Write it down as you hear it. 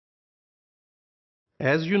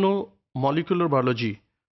As you know, molecular biology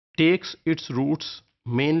takes its roots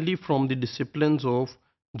mainly from the disciplines of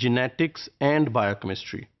genetics and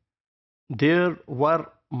biochemistry. There were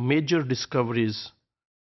major discoveries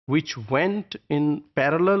which went in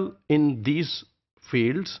parallel in these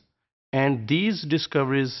fields, and these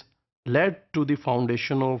discoveries led to the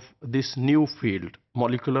foundation of this new field,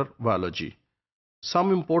 molecular biology.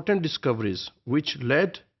 Some important discoveries which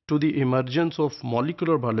led to the emergence of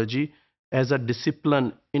molecular biology as a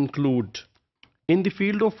discipline include: in the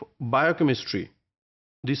field of biochemistry,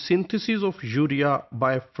 the synthesis of urea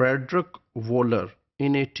by Frederick Wohler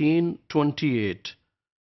in 1828.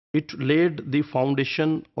 It laid the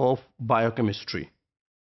foundation of biochemistry,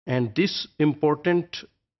 and this important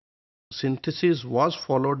synthesis was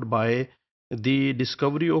followed by the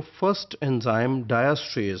discovery of first enzyme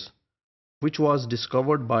diasterase, which was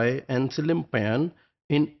discovered by Anselm Pan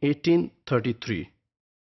in 1833.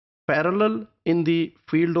 Parallel in the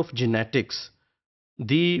field of genetics,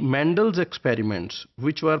 the Mendel's experiments,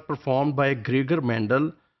 which were performed by Gregor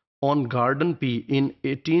Mendel on garden pea in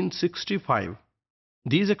 1865,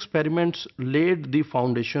 these experiments laid the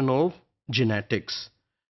foundation of genetics.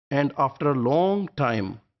 And after a long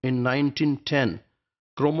time, in 1910,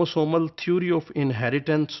 chromosomal theory of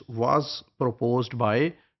inheritance was proposed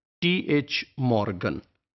by T.H. Morgan.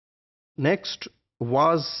 Next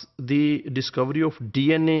was the discovery of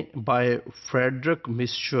DNA by Frederick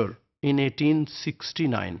Mischer in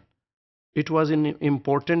 1869. It was an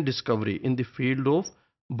important discovery in the field of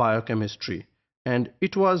biochemistry, and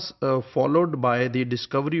it was followed by the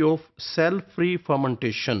discovery of cell-free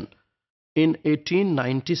fermentation in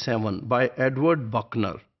 1897 by Edward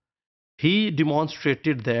Buckner. He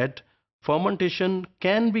demonstrated that fermentation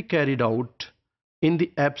can be carried out in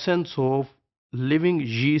the absence of living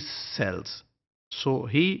yeast cells. So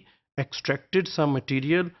he extracted some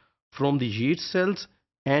material from the yeast cells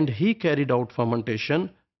and he carried out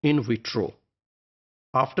fermentation in vitro.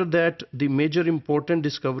 After that, the major important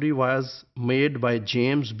discovery was made by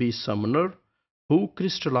James B. Sumner, who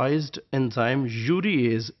crystallized enzyme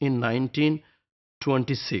urease in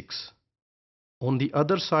 1926. On the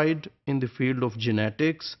other side, in the field of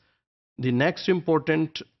genetics, the next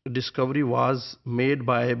important discovery was made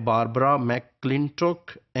by Barbara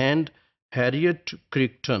McClintock and Harriet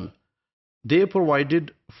Crichton. They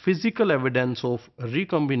provided physical evidence of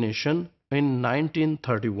recombination in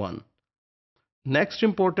 1931. Next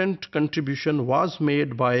important contribution was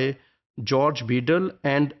made by George Beadle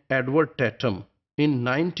and Edward Tatum in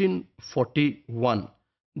 1941.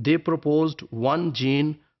 They proposed one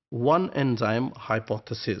gene, one enzyme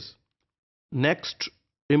hypothesis. Next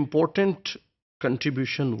important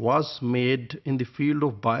contribution was made in the field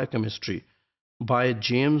of biochemistry by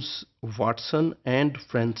James Watson and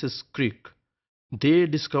Francis Crick. They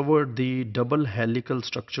discovered the double helical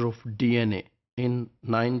structure of DNA in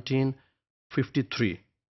 1953.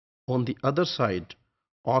 On the other side,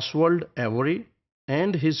 Oswald Avery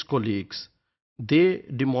and his colleagues, they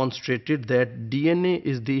demonstrated that DNA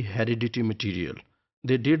is the hereditary material.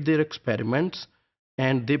 They did their experiments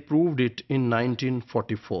and they proved it in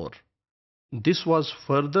 1944. This was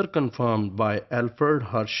further confirmed by Alfred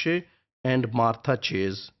Hershey and Martha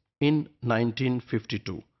Chase in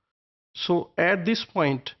 1952. So at this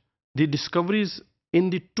point, the discoveries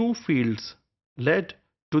in the two fields led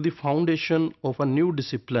to the foundation of a new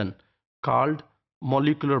discipline called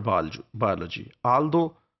molecular biology.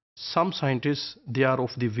 Although some scientists, they are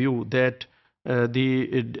of the view that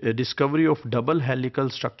the discovery of double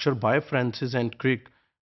helical structure by Francis and Crick,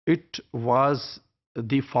 it was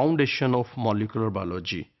the foundation of molecular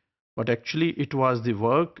biology, but actually it was the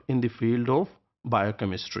work in the field of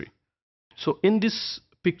biochemistry. So in this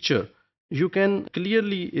picture, you can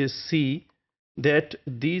clearly see that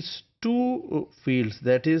these two fields,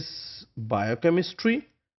 that is biochemistry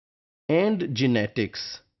and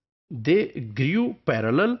genetics, they grew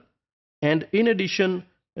parallel, and in addition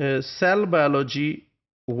cell biology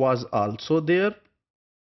was also there.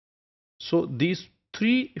 So these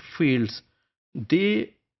three fields,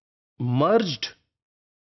 they merged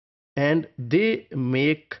and they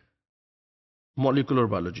make molecular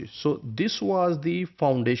biology. So this was the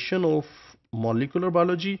foundation of molecular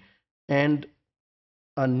biology, and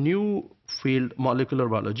a new field, molecular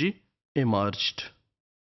biology, emerged.